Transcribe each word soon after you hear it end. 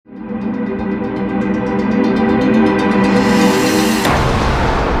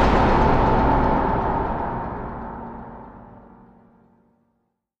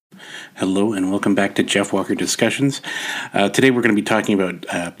Hello and welcome back to Jeff Walker Discussions. Today we're going to be talking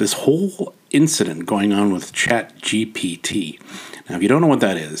about this whole incident going on with ChatGPT. Now, if you don't know what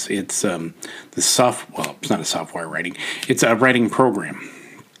that is, it's it's not a software writing. It's a writing program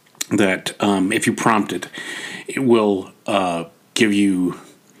that if you prompt it, it will give you,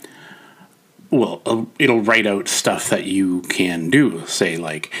 it'll write out stuff that you can do. Say,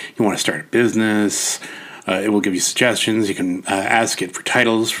 like, you want to start a business. It will give you suggestions. You can ask it for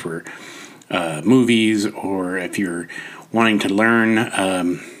titles for movies, or if you're wanting to learn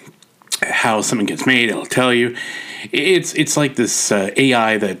how something gets made, it'll tell you. It's like this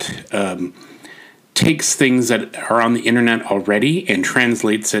AI that takes things that are on the internet already and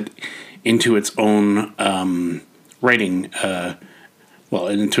translates it into its own writing,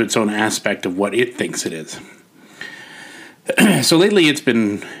 into its own aspect of what it thinks it is. So lately it's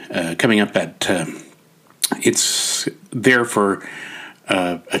been coming up that it's there for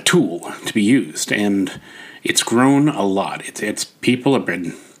a tool to be used, and it's grown a lot. It's people have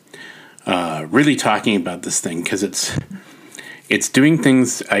been really talking about this thing because it's doing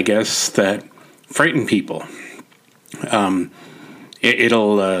things, I guess, that frighten people.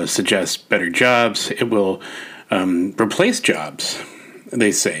 It'll suggest better jobs. It will replace jobs,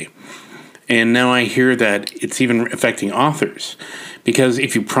 they say. And now I hear that it's even affecting authors, because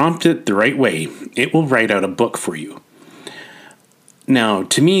if you prompt it the right way, it will write out a book for you. Now,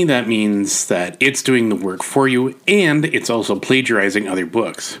 to me, that means that it's doing the work for you, and it's also plagiarizing other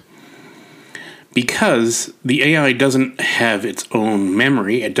books. Because the AI doesn't have its own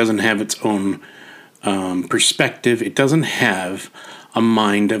memory, it doesn't have its own perspective, it doesn't have a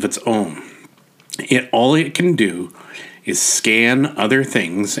mind of its own. All it can do is scan other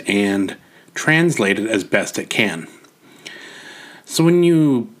things and translate it as best it can. So when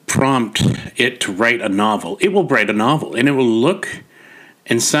you prompt it to write a novel, it will write a novel, and it will look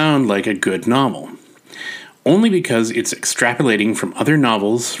and sound like a good novel. Only because it's extrapolating from other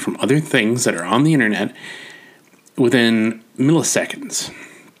novels, from other things that are on the internet within milliseconds.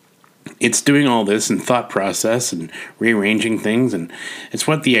 It's doing all this in thought process and rearranging things, and it's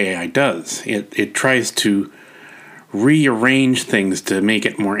what the AI does. It tries to rearrange things to make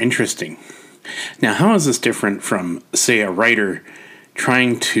it more interesting. Now, how is this different from, say, a writer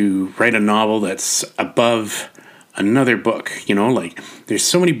trying to write a novel that's above another book? You know, like, there's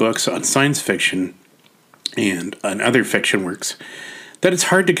so many books on science fiction and on other fiction works that it's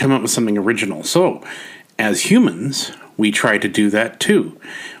hard to come up with something original. So, as humans, we try to do that too.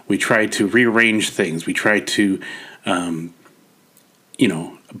 We try to rearrange things. We try to,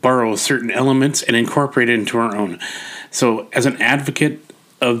 borrow certain elements and incorporate it into our own. So, as an advocate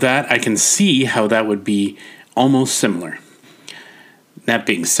of that, I can see how that would be almost similar. That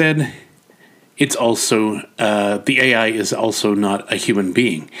being said, it's also, the AI is also not a human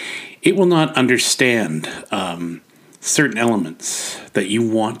being. It will not understand certain elements that you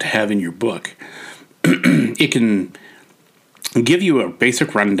want to have in your book. It can give you a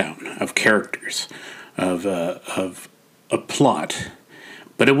basic rundown of characters, of a plot,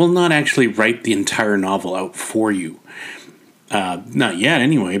 but it will not actually write the entire novel out for you. Not yet,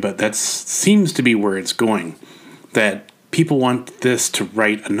 anyway, but that seems to be where it's going. That people want this to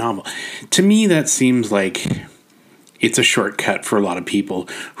write a novel. To me, that seems like it's a shortcut for a lot of people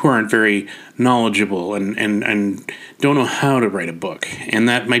who aren't very knowledgeable and don't know how to write a book. And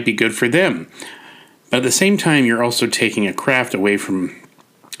that might be good for them. But at the same time, you're also taking a craft away from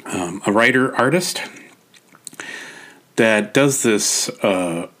a writer-artist that does this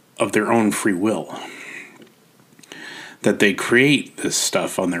of their own free will. That they create this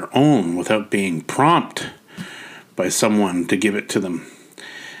stuff on their own without being prompted by someone to give it to them.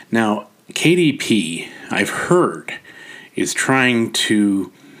 Now, KDP, I've heard, is trying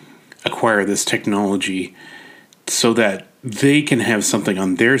to acquire this technology so that they can have something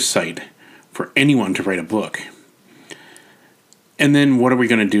on their site for anyone to write a book. And then what are we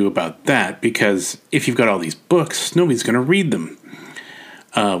going to do about that? Because if you've got all these books, nobody's going to read them.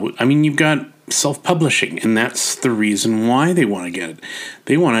 You've got self-publishing, and that's the reason why they want to get it.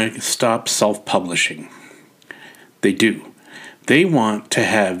 They want to stop self-publishing. They do. They want to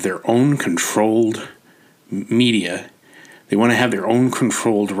have their own controlled media. They want to have their own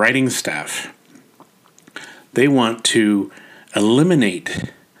controlled writing staff. They want to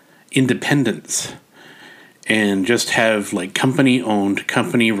eliminate independence and just have, like, company-owned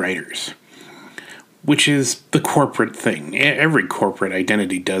company writers, which is the corporate thing. Every corporate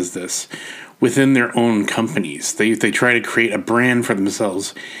identity does this within their own companies. They try to create a brand for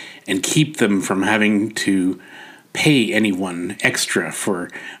themselves and keep them from having to pay anyone extra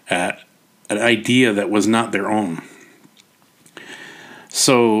for an idea that was not their own.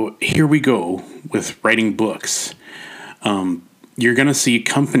 So here we go with writing books. You're going to see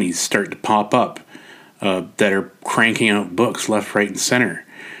companies start to pop up that are cranking out books left, right, and center.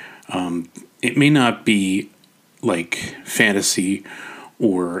 It may not be like fantasy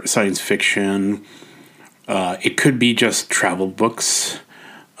or science fiction. It could be just travel books,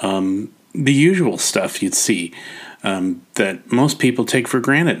 the usual stuff you'd see that most people take for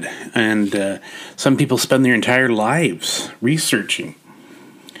granted. And some people spend their entire lives researching.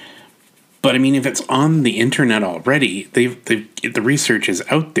 But I mean, if it's on the internet already, the research is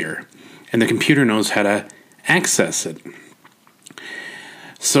out there, and the computer knows how to access it.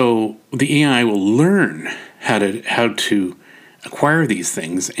 So the AI will learn how to acquire these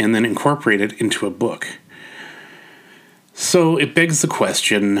things and then incorporate it into a book. So it begs the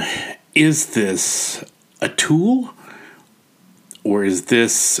question, is this a tool, or is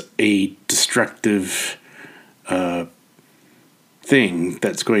this a destructive thing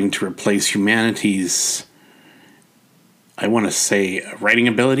that's going to replace humanity's, I want to say, writing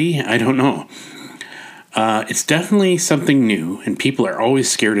ability? I don't know. It's definitely something new, and people are always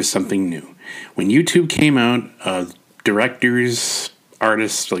scared of something new. When YouTube came out, directors,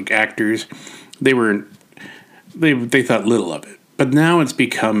 artists, like actors, they thought little of it. But now it's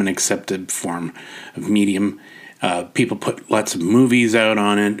become an accepted form of medium. People put lots of movies out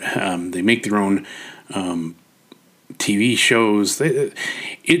on it. They make their own TV shows.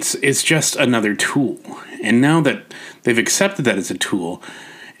 It's just another tool. And now that they've accepted that as a tool,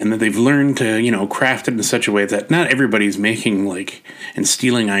 and that they've learned to, craft it in such a way that not everybody's making and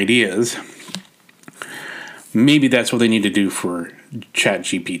stealing ideas, maybe that's what they need to do for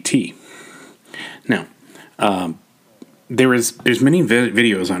ChatGPT. Now, there's many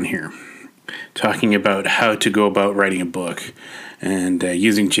videos on here talking about how to go about writing a book and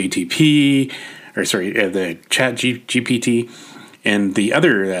using the ChatGPT and the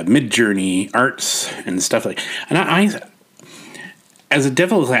other Midjourney arts and stuff like. And I, as a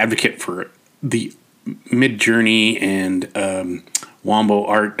devil's advocate for the Midjourney and Wombo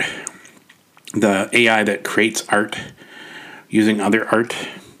art, the AI that creates art using other art,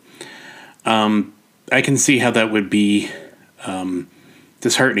 I can see how that would be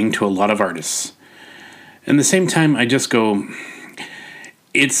disheartening to a lot of artists. At the same time, I just go,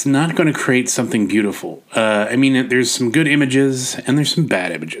 it's not going to create something beautiful. There's some good images and there's some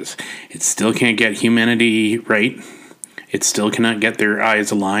bad images. It still can't get humanity right. It still cannot get their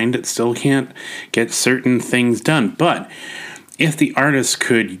eyes aligned. It still can't get certain things done. But if the artist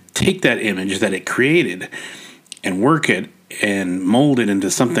could take that image that it created and work it and mold it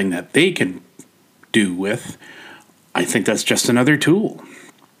into something that they can do with, I think that's just another tool.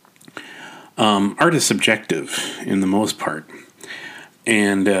 Art is subjective in the most part.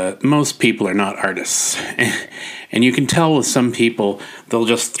 And most people are not artists. And you can tell with some people, they'll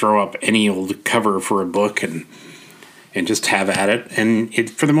just throw up any old cover for a book and just have at it. And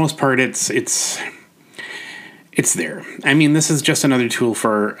for the most part, it's there. I mean, this is just another tool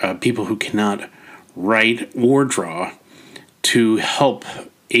for people who cannot write or draw to help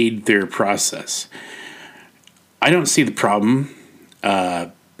aid their process. I don't see the problem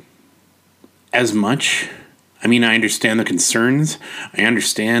as much. I mean, I understand the concerns. I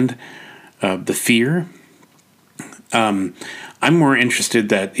understand the fear. I'm more interested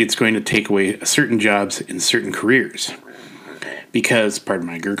that it's going to take away certain jobs in certain careers. Because, pardon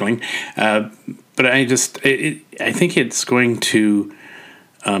my gurgling, but I think it's going to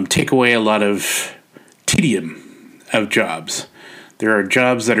take away a lot of tedium of jobs. There are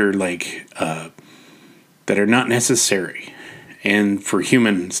jobs that are that are not necessary, and for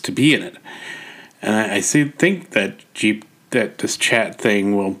humans to be in it. And I think that this chat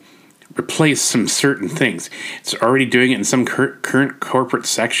thing will replace some certain things. It's already doing it in some current corporate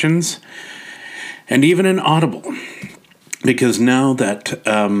sections, and even in Audible. Because now that,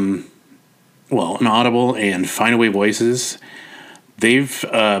 in Audible and Findaway Voices, they've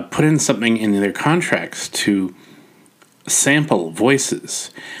put in something in their contracts to sample voices,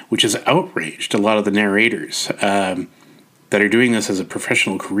 which has outraged a lot of the narrators that are doing this as a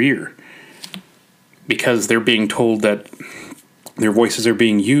professional career. Because they're being told that their voices are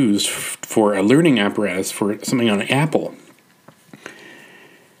being used for a learning apparatus for something on Apple.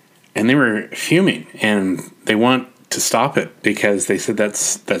 And they were fuming, and they want to stop it because they said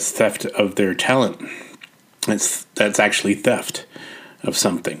that's theft of their talent. That's actually theft of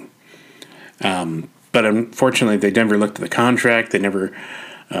something. But unfortunately, they never looked at the contract. They never.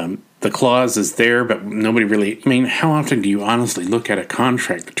 The clause is there, but nobody really. I mean, how often do you honestly look at a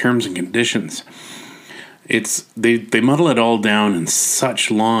contract, the terms and conditions? They muddle it all down in such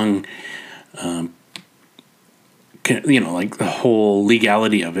long like the whole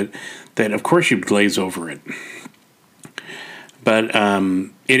legality of it, that of course you'd glaze over it. But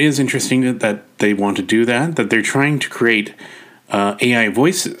it is interesting that they want to do that they're trying to create AI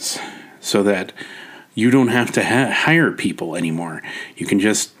voices so that you don't have to hire people anymore. You can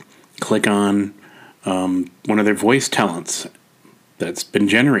just click on one of their voice talents that's been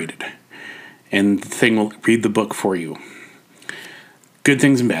generated, and the thing will read the book for you. Good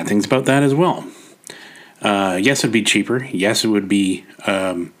things and bad things about that as well. Yes, it'd be cheaper. Yes, it would be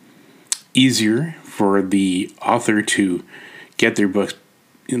easier for the author to get their books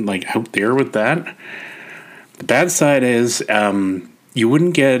out there with that. The bad side is you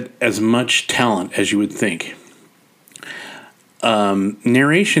wouldn't get as much talent as you would think.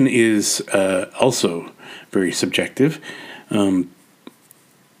 Narration is also very subjective.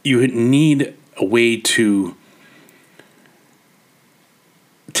 You would need a way to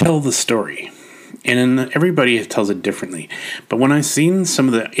tell the story. And everybody tells it differently. But when I've seen some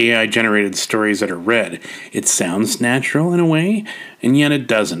of the AI-generated stories that are read, it sounds natural in a way, and yet it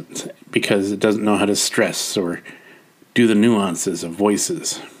doesn't, because it doesn't know how to stress or do the nuances of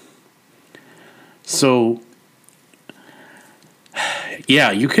voices. So,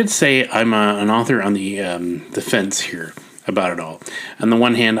 yeah, you could say I'm an author on the fence here about it all. On the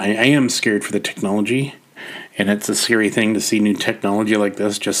one hand, I am scared for the technology. And it's a scary thing to see new technology like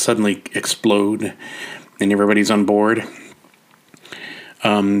this just suddenly explode, and everybody's on board.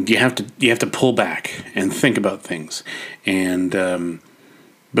 You have to pull back and think about things, and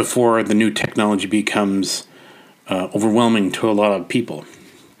before the new technology becomes overwhelming to a lot of people.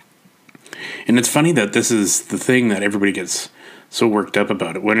 And it's funny that this is the thing that everybody gets so worked up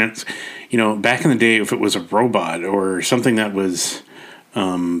about it. When it's, back in the day, if it was a robot or something that was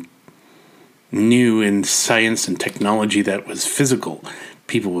new in science and technology that was physical,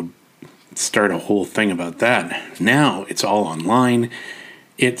 people would start a whole thing about that. Now it's all online.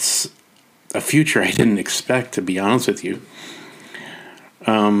 It's a future I didn't expect, to be honest with you.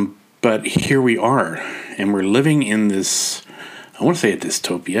 But here we are, and we're living in this, I want to say a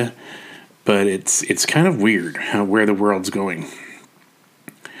dystopia, but it's kind of weird where the world's going.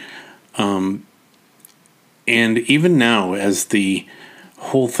 And even now, as the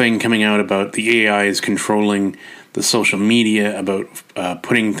whole thing coming out about the AI is controlling the social media, about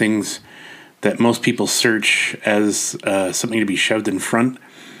putting things that most people search as something to be shoved in front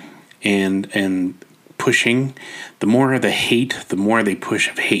and pushing. The more of the hate, the more they push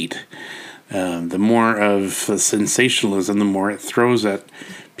of hate. The more of the sensationalism, the more it throws at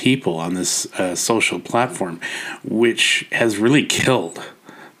people on this social platform, which has really killed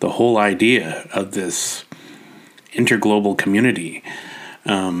the whole idea of this interglobal community.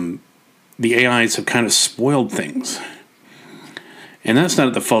 The AIs have kind of spoiled things. And that's not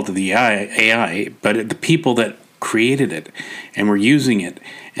at the fault of the AI, but at the people that created it and were using it,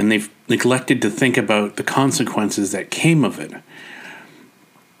 and they've neglected to think about the consequences that came of it.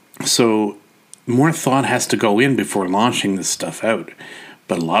 So more thought has to go in before launching this stuff out.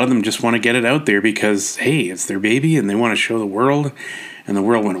 But a lot of them just want to get it out there because, hey, it's their baby and they want to show the world. And the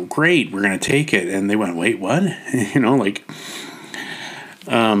world went, oh, great, we're going to take it. And they went, wait, what?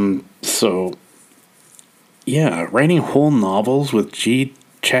 So, yeah, writing whole novels with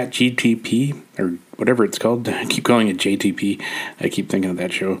ChatGTP, or whatever it's called. I keep calling it JTP. I keep thinking of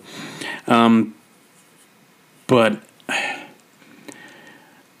that show. But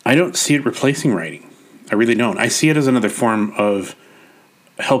I don't see it replacing writing. I really don't. I see it as another form of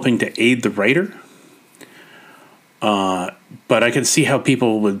helping to aid the writer. But I can see how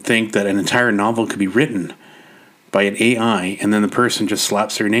people would think that an entire novel could be written by an AI and then the person just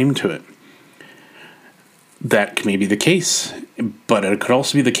slaps their name to it. That may be the case. But it could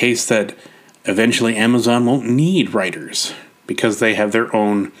also be the case that eventually Amazon won't need writers because they have their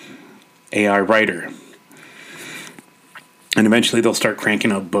own AI writer. And eventually they'll start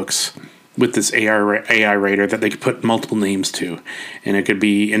cranking out books with this AI writer that they could put multiple names to. And it could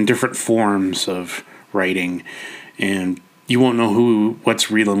be in different forms of writing. And you won't know what's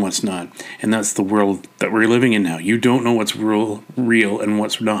real and what's not. And that's the world that we're living in now. You don't know what's real and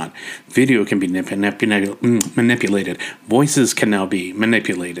what's not. Video can be manipulated. Voices can now be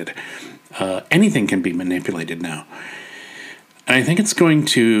manipulated. Anything can be manipulated now. And I think it's going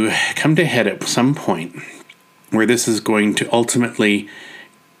to come to head at some point where this is going to ultimately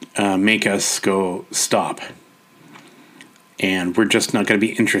make us go, stop. And we're just not going to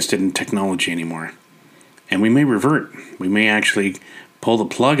be interested in technology anymore. And we may revert. We may actually pull the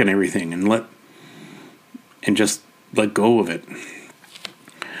plug on everything and just let go of it.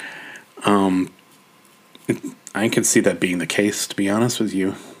 I could see that being the case, to be honest with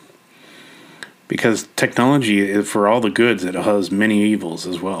you. because technology, for all the goods, it has many evils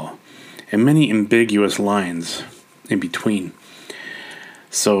as well, and many ambiguous lines in between.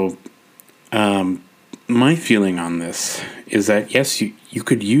 So, my feeling on this is that, yes, you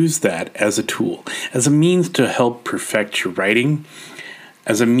could use that as a tool, as a means to help perfect your writing,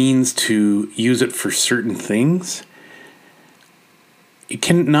 as a means to use it for certain things.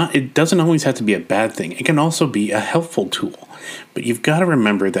 It doesn't always have to be a bad thing. It can also be a helpful tool. But you've got to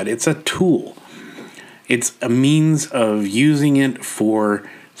remember that it's a tool. It's a means of using it for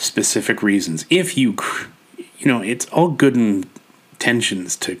specific reasons. If it's all good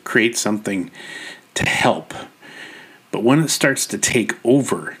intentions to create something to help. But when it starts to take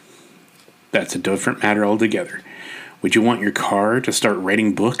over, that's a different matter altogether. Would you want your car to start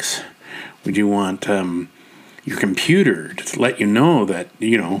writing books? Would you want your computer to let you know that,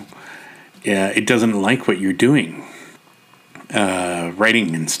 it doesn't like what you're doing,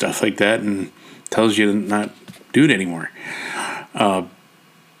 writing and stuff like that, and tells you to not do it anymore?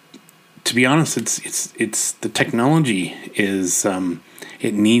 To be honest, it's the technology is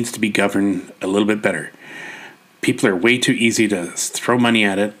it needs to be governed a little bit better. People are way too easy to throw money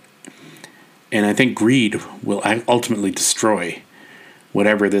at it, and I think greed will ultimately destroy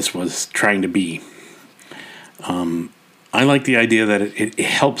whatever this was trying to be. I like the idea that it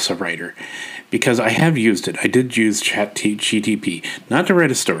helps a writer, because I have used it. I did use ChatGPT, not to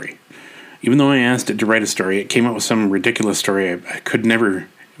write a story. Even though I asked it to write a story, it came up with some ridiculous story I could never,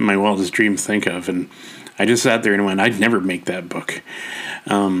 in my wildest dreams, think of, and I just sat there and went, I'd never make that book.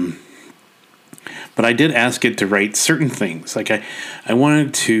 But I did ask it to write certain things. Like I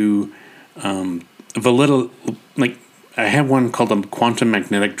wanted to, I have one called a quantum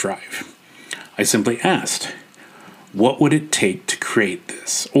magnetic drive. I simply asked, what would it take to create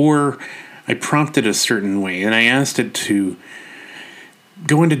this? Or I prompted a certain way, and I asked it to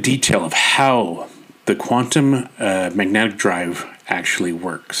go into detail of how the quantum magnetic drive actually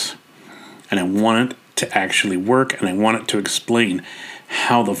works. And I want it to actually work, and I want it to explain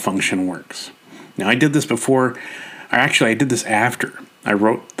how the function works. Now, I did this before, or actually I did this after I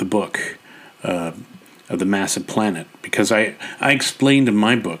wrote the book of The Massive Planet, because I explained in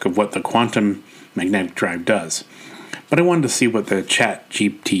my book of what the quantum magnetic drive does. But I wanted to see what the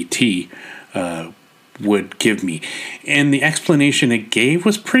ChatGPT would give me. And the explanation it gave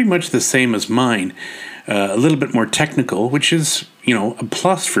was pretty much the same as mine, a little bit more technical, which is, a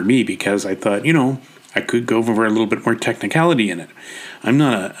plus for me, because I thought, I could go over a little bit more technicality in it. I'm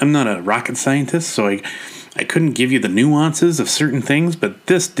not a rocket scientist, so I couldn't give you the nuances of certain things, but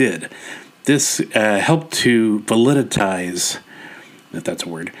this did. This helped to validitize, if that's a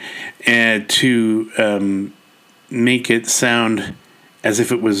word, and to make it sound as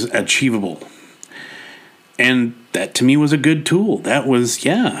if it was achievable. And that to me was a good tool. That was,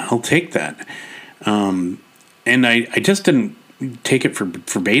 I'll take that. And I just didn't take it for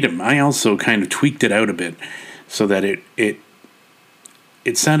verbatim. I also kind of tweaked it out a bit so that it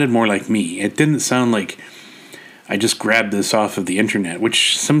sounded more like me. It didn't sound like I just grabbed this off of the internet,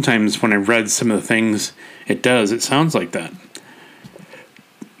 which sometimes when I read some of the things it does, it sounds like that.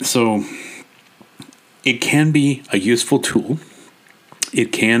 So it can be a useful tool.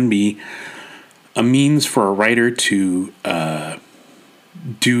 It can be a means for a writer to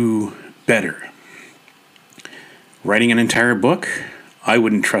do better. Writing an entire book, I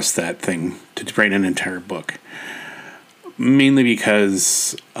wouldn't trust that thing to write an entire book. Mainly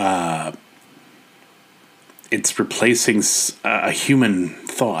because it's replacing a human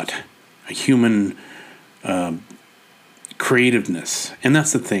thought, a human creativeness. And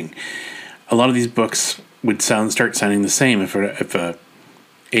that's the thing. A lot of these books would start sounding the same if a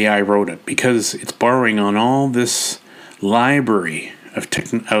AI wrote it, because it's borrowing on all this library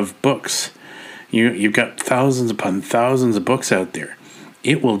of books. You've got thousands upon thousands of books out there.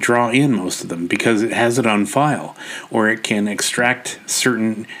 It will draw in most of them because it has it on file, or it can extract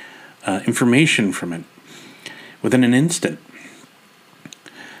certain information from it within an instant.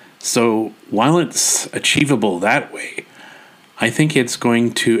 So while it's achievable that way, I think it's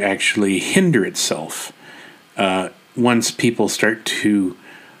going to actually hinder itself once people start to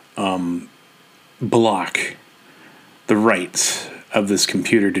block the rights of this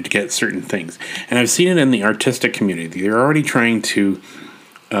computer to get certain things. And I've seen it in the artistic community. They're already trying to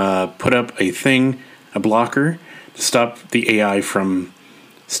put up a blocker to stop the AI from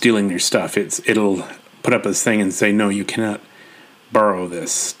stealing their stuff. It'll put up this thing and say, no, you cannot borrow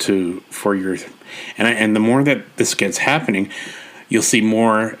this for your. And the more that this gets happening, you'll see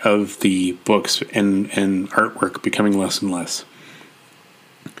more of the books and artwork becoming less and less.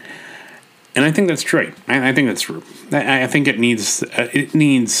 And I think that's true. I think that's true. I think it needs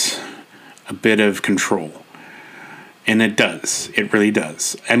a bit of control. And it does. It really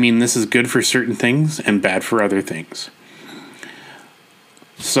does. I mean, this is good for certain things and bad for other things.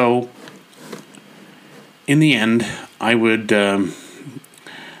 So, in the end, I would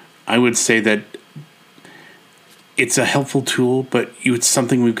say that it's a helpful tool, but it's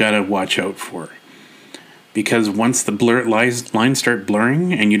something we've got to watch out for. Because once the lines start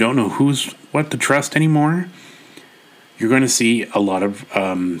blurring and you don't know what to trust anymore, you're going to see a lot of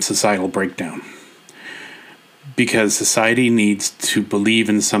societal breakdown. Because society needs to believe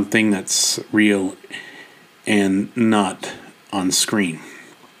in something that's real and not on screen.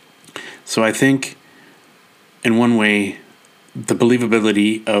 So I think, in one way, the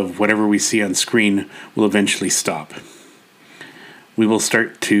believability of whatever we see on screen will eventually stop. We will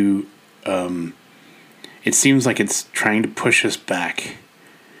start to... it seems like it's trying to push us back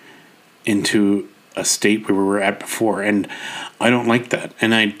into a state where we were at before, and I don't like that,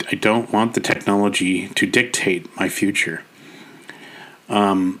 and I don't want the technology to dictate my future.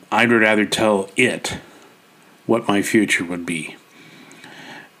 I'd rather tell it what my future would be,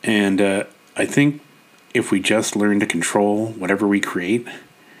 and I think if we just learn to control whatever we create,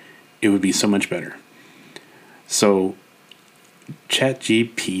 it would be so much better. So,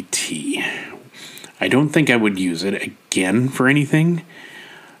 ChatGPT, I don't think I would use it again for anything.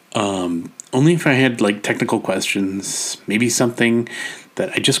 Only if I had like technical questions, maybe something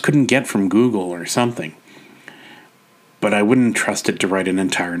that I just couldn't get from Google or something. But I wouldn't trust it to write an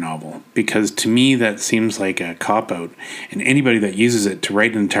entire novel, because to me that seems like a cop-out, and anybody that uses it to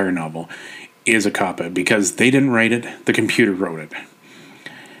write an entire novel is a cop-out, because they didn't write it, the computer wrote it.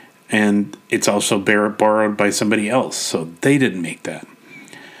 And it's also borrowed by somebody else, so they didn't make that.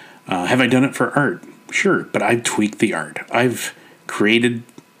 Have I done it for art? Sure, but I've tweaked the art. I've created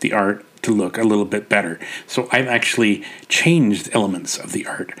the art to look a little bit better. So I've actually changed elements of the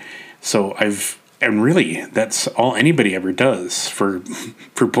art. So and really, that's all anybody ever does for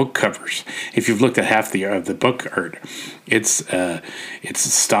book covers. If you've looked at half the book art, it's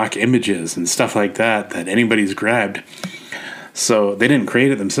stock images and stuff like that anybody's grabbed. So they didn't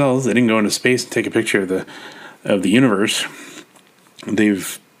create it themselves. They didn't go into space and take a picture of the universe.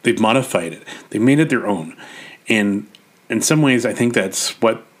 They've modified it. They've made it their own. And in some ways, I think that's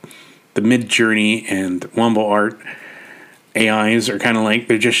what the Midjourney and Wombo Art AIs are kind of like.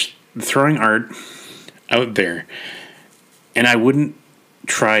 They're just throwing art out there. And I wouldn't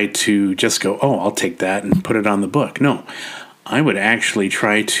try to just go, oh, I'll take that and put it on the book. No, I would actually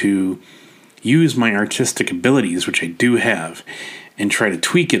try to use my artistic abilities, which I do have, and try to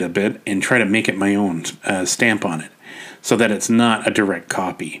tweak it a bit and try to make it my own stamp on it, so that it's not a direct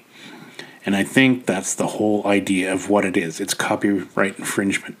copy. And I think that's the whole idea of what it is. It's copyright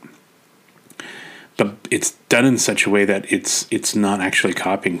infringement. But it's done in such a way that it's not actually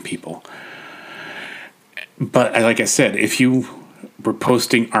copying people. But like I said, if you were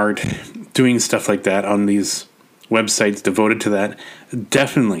posting art, doing stuff like that on these websites devoted to that,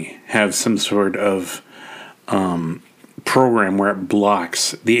 definitely have some sort of program where it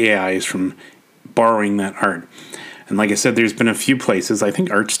blocks the AIs from borrowing that art. And like I said, there's been a few places, I think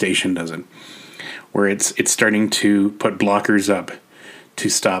ArtStation does it, where it's starting to put blockers up to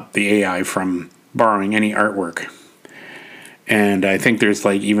stop the AI from borrowing any artwork. And I think there's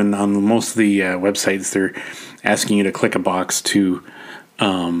like, even on most of the websites, they're asking you to click a box to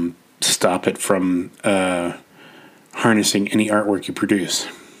stop it from harnessing any artwork you produce.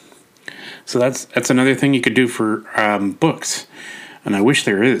 So that's another thing you could do for books. And I wish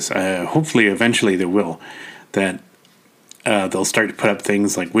there is. Hopefully, eventually there will. That they'll start to put up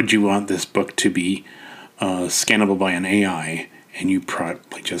things like, would you want this book to be scannable by an AI? And you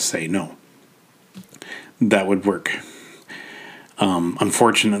probably just say no. That would work.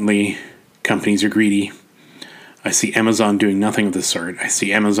 Unfortunately, companies are greedy. I see Amazon doing nothing of the sort. I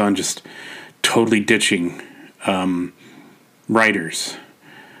see Amazon just totally ditching writers,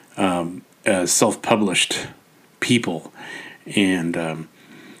 self-published people, and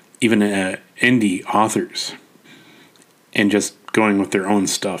even indie authors, and just going with their own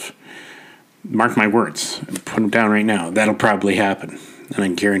stuff. Mark my words. Put them down right now. That'll probably happen, and I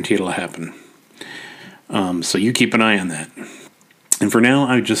guarantee it'll happen. So you keep an eye on that. And for now,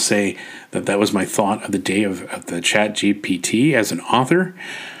 I would just say that was my thought of the day of the ChatGPT as an author.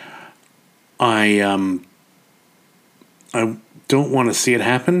 I don't want to see it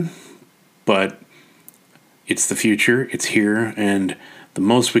happen, but it's the future. It's here, and the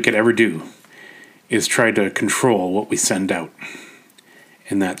most we could ever do is try to control what we send out.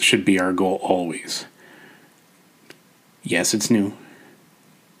 And that should be our goal always. Yes, it's new.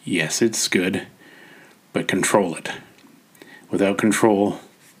 Yes, it's good. But control it. Without control,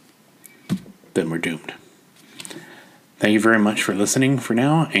 then we're doomed. Thank you very much for listening for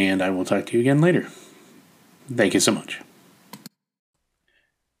now, and I will talk to you again later. Thank you so much.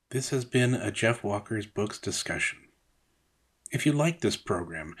 This has been a Jeff Walker's Books discussion. If you like this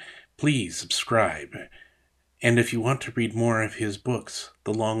program, please subscribe. And if you want to read more of his books,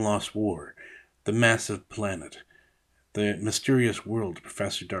 The Long Lost War, The Massive Planet, The Mysterious World of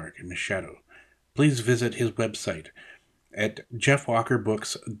Professor Dark and Miss Shadow, please visit his website at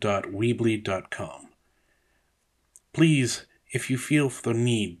jeffwalkerbooks.weebly.com. Please, if you feel the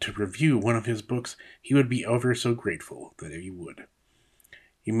need to review one of his books, he would be ever so grateful that you would.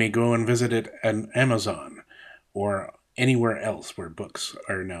 You may go and visit it on Amazon or anywhere else where books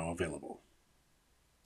are now available.